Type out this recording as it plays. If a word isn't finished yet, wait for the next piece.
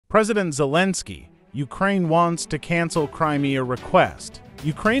President Zelensky, Ukraine wants to cancel Crimea request.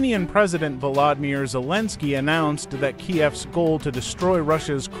 Ukrainian President Volodymyr Zelensky announced that Kiev's goal to destroy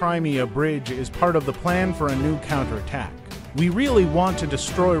Russia's Crimea bridge is part of the plan for a new counterattack. "We really want to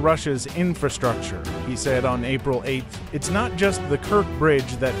destroy Russia's infrastructure," he said on April 8th. "It's not just the Kerch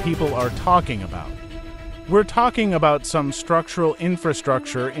Bridge that people are talking about. We're talking about some structural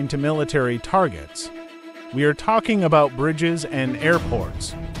infrastructure into military targets. We are talking about bridges and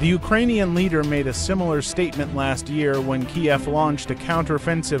airports." The Ukrainian leader made a similar statement last year when Kiev launched a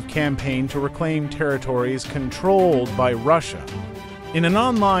counteroffensive campaign to reclaim territories controlled by Russia. In an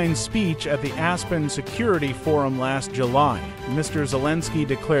online speech at the Aspen Security Forum last July, Mr. Zelensky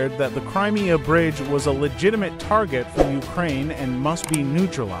declared that the Crimea bridge was a legitimate target for Ukraine and must be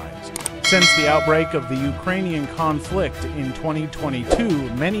neutralized. Since the outbreak of the Ukrainian conflict in 2022,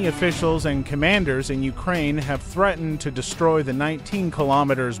 many officials and commanders in Ukraine have threatened to destroy the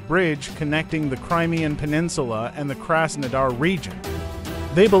 19-kilometer bridge connecting the Crimean Peninsula and the Krasnodar region.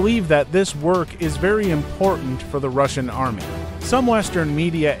 They believe that this work is very important for the Russian army. Some Western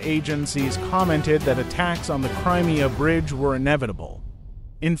media agencies commented that attacks on the Crimea bridge were inevitable.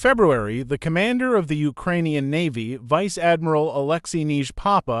 In February, the commander of the Ukrainian Navy, Vice Admiral Alexei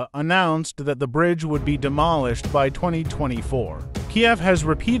Nizhpapa, announced that the bridge would be demolished by 2024. Kiev has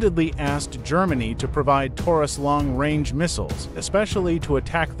repeatedly asked Germany to provide Taurus long-range missiles, especially to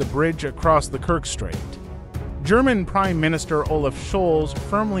attack the bridge across the Kerch Strait. German Prime Minister Olaf Scholz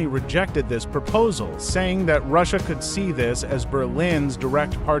firmly rejected this proposal, saying that Russia could see this as Berlin's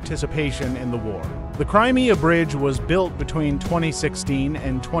direct participation in the war. The Crimea Bridge was built between 2016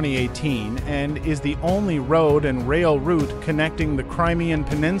 and 2018 and is the only road and rail route connecting the Crimean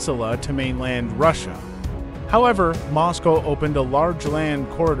Peninsula to mainland Russia. However, Moscow opened a large land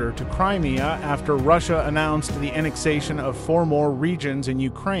corridor to Crimea after Russia announced the annexation of 4 more regions in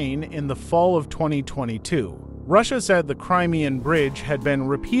Ukraine in the fall of 2022. Russia said the Crimean bridge had been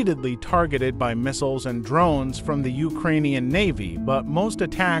repeatedly targeted by missiles and drones from the Ukrainian Navy, but most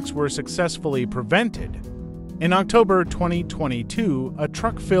attacks were successfully prevented. In October 2022, a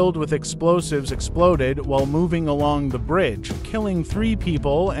truck filled with explosives exploded while moving along the bridge, killing 3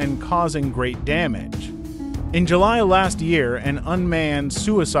 people and causing great damage. In July last year, an unmanned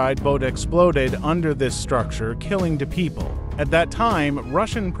suicide boat exploded under this structure, killing 2 people. At that time,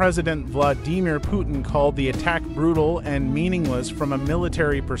 Russian President Vladimir Putin called the attack brutal and meaningless from a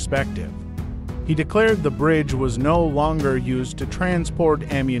military perspective. He declared the bridge was no longer used to transport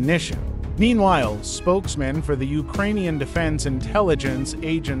ammunition. Meanwhile, spokesman for the Ukrainian Defense Intelligence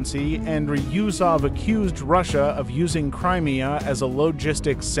Agency Andriy Yuzov accused Russia of using Crimea as a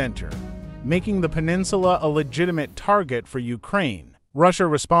logistics center, making the peninsula a legitimate target for Ukraine. Russia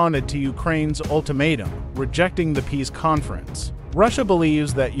responded to Ukraine's ultimatum, rejecting the peace conference. Russia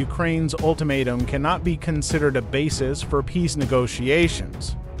believes that Ukraine's ultimatum cannot be considered a basis for peace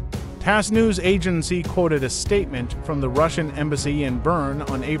negotiations. TASS news agency quoted a statement from the Russian embassy in Bern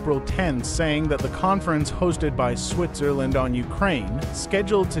on April 10 saying that the conference hosted by Switzerland on Ukraine,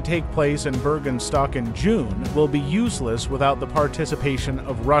 scheduled to take place in Bergenstock in June, will be useless without the participation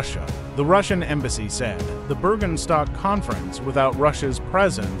of Russia. The Russian embassy said the Bergenstock conference without Russia's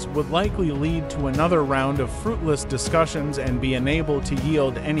presence would likely lead to another round of fruitless discussions and be unable to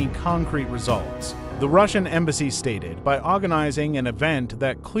yield any concrete results. The Russian embassy stated, by organizing an event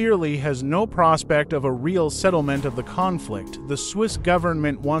that clearly has no prospect of a real settlement of the conflict, the Swiss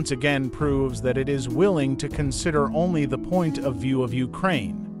government once again proves that it is willing to consider only the point of view of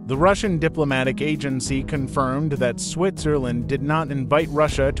Ukraine. The Russian diplomatic agency confirmed that Switzerland did not invite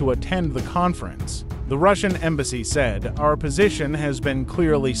Russia to attend the conference. The Russian embassy said, "Our position has been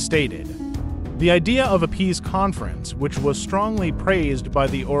clearly stated." The idea of a peace conference, which was strongly praised by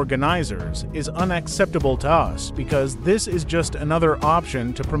the organizers, is unacceptable to us because this is just another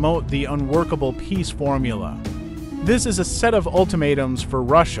option to promote the unworkable peace formula. This is a set of ultimatums for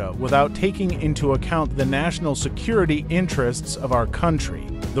Russia without taking into account the national security interests of our country.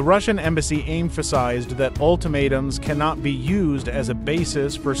 The Russian embassy emphasized that ultimatums cannot be used as a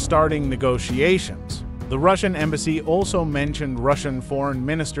basis for starting negotiations. The Russian embassy also mentioned Russian Foreign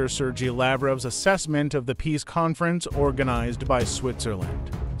Minister Sergei Lavrov's assessment of the peace conference organized by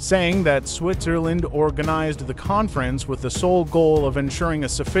Switzerland, saying that Switzerland organized the conference with the sole goal of ensuring a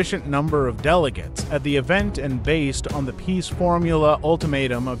sufficient number of delegates at the event and based on the peace formula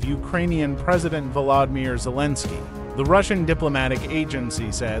ultimatum of Ukrainian President Volodymyr Zelensky. The Russian diplomatic agency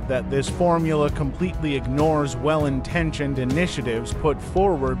said that this formula completely ignores well-intentioned initiatives put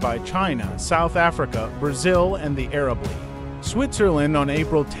forward by China, South Africa, Brazil, and the Arab League. Switzerland on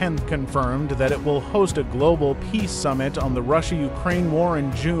April 10th confirmed that it will host a global peace summit on the Russia-Ukraine war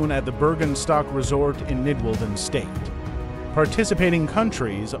in June at the Bergenstock Resort in Nidwalden State. Participating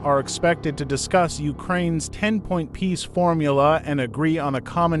countries are expected to discuss Ukraine's 10-point peace formula and agree on a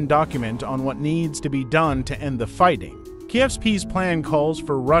common document on what needs to be done to end the fighting. Kiev's peace plan calls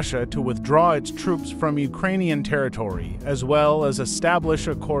for Russia to withdraw its troops from Ukrainian territory, as well as establish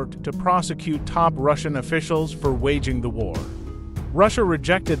a court to prosecute top Russian officials for waging the war. Russia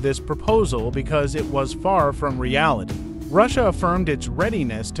rejected this proposal because it was far from reality. Russia affirmed its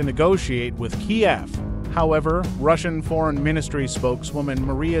readiness to negotiate with Kiev. However, Russian Foreign Ministry spokeswoman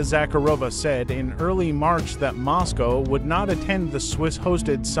Maria Zakharova said in early March that Moscow would not attend the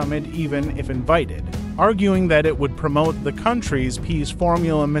Swiss-hosted summit even if invited, arguing that it would promote the country's peace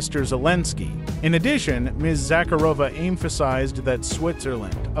formula. Mr. Zelensky. In addition, Ms. Zakharova emphasized that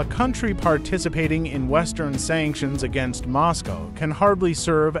Switzerland, a country participating in Western sanctions against Moscow, can hardly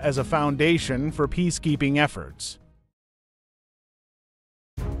serve as a foundation for peacekeeping efforts.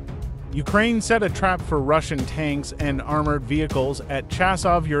 Ukraine set a trap for Russian tanks and armored vehicles at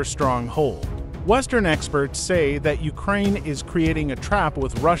Chasov Yar stronghold. Western experts say that Ukraine is creating a trap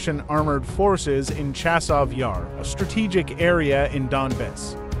with Russian armored forces in Chasov Yar, a strategic area in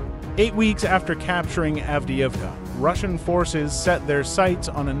Donbass. 8 weeks after capturing Avdiivka, Russian forces set their sights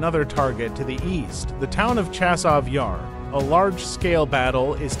on another target to the east, the town of Chasov Yar. A large-scale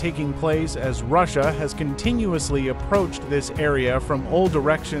battle is taking place as Russia has continuously approached this area from all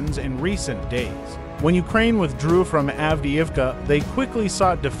directions in recent days. When Ukraine withdrew from Avdiivka, they quickly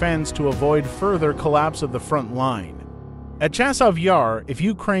sought defense to avoid further collapse of the front line. At Chasov Yar, if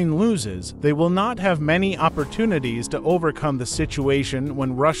Ukraine loses, they will not have many opportunities to overcome the situation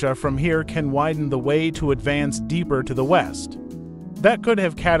when Russia from here can widen the way to advance deeper to the west. That could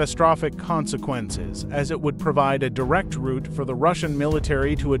have catastrophic consequences, as it would provide a direct route for the Russian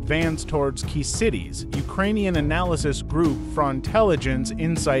military to advance towards key cities, Ukrainian analysis group Frontelligence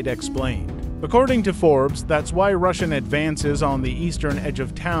Insight explained. According to Forbes, that's why Russian advances on the eastern edge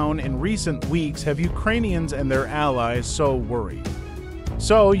of town in recent weeks have Ukrainians and their allies so worried.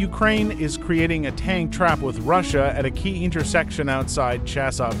 So, Ukraine is creating a tank trap with Russia at a key intersection outside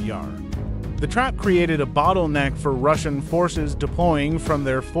Chasov Yar. The trap created a bottleneck for Russian forces deploying from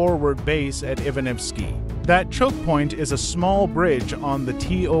their forward base at Ivanivsky. That choke point is a small bridge on the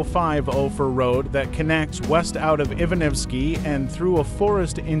T050 road that connects west out of Ivanivsky and through a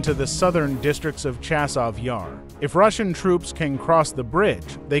forest into the southern districts of Chasov Yar. If Russian troops can cross the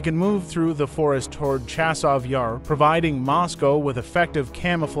bridge, they can move through the forest toward Chasov Yar, providing Moscow with effective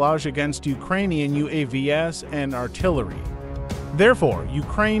camouflage against Ukrainian UAVs and artillery. Therefore,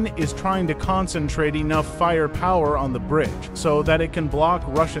 Ukraine is trying to concentrate enough firepower on the bridge so that it can block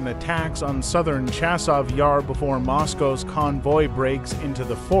Russian attacks on southern Chasov Yar before Moscow's convoy breaks into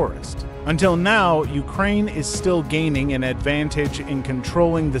the forest. Until now, Ukraine is still gaining an advantage in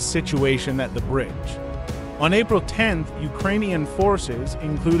controlling the situation at the bridge. On April 10th, Ukrainian forces,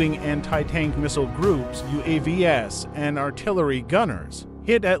 including anti-tank missile groups, UAVs, and artillery gunners,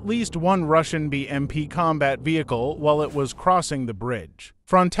 hit at least one Russian BMP combat vehicle while it was crossing the bridge.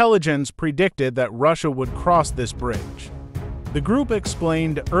 Frontelligence predicted that Russia would cross this bridge. The group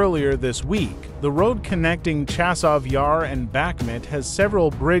explained earlier this week, the road connecting Chasov Yar and Bakhmut has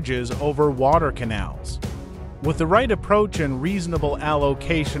several bridges over water canals. With the right approach and reasonable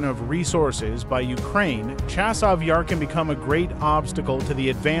allocation of resources by Ukraine, Chasov Yar can become a great obstacle to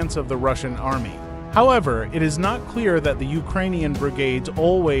the advance of the Russian army. However, it is not clear that the Ukrainian brigades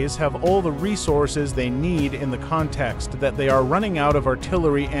always have all the resources they need in the context that they are running out of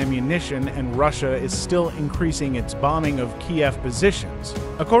artillery ammunition and Russia is still increasing its bombing of Kiev positions.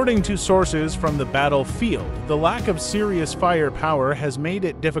 According to sources from the battlefield, the lack of serious firepower has made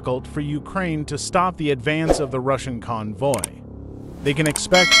it difficult for Ukraine to stop the advance of the Russian convoy. They can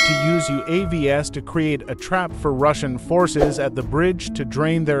expect to use UAVs to create a trap for Russian forces at the bridge to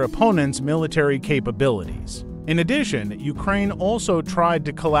drain their opponent's military capabilities. In addition, Ukraine also tried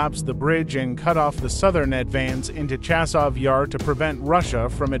to collapse the bridge and cut off the southern advance into Chasov Yar to prevent Russia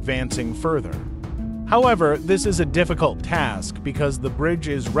from advancing further. However, this is a difficult task because the bridge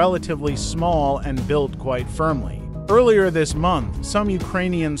is relatively small and built quite firmly. Earlier this month, some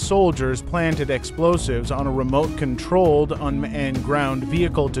Ukrainian soldiers planted explosives on a remote-controlled unmanned ground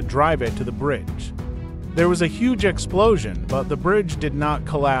vehicle to drive it to the bridge. There was a huge explosion, but the bridge did not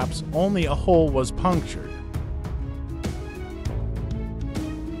collapse, only a hole was punctured.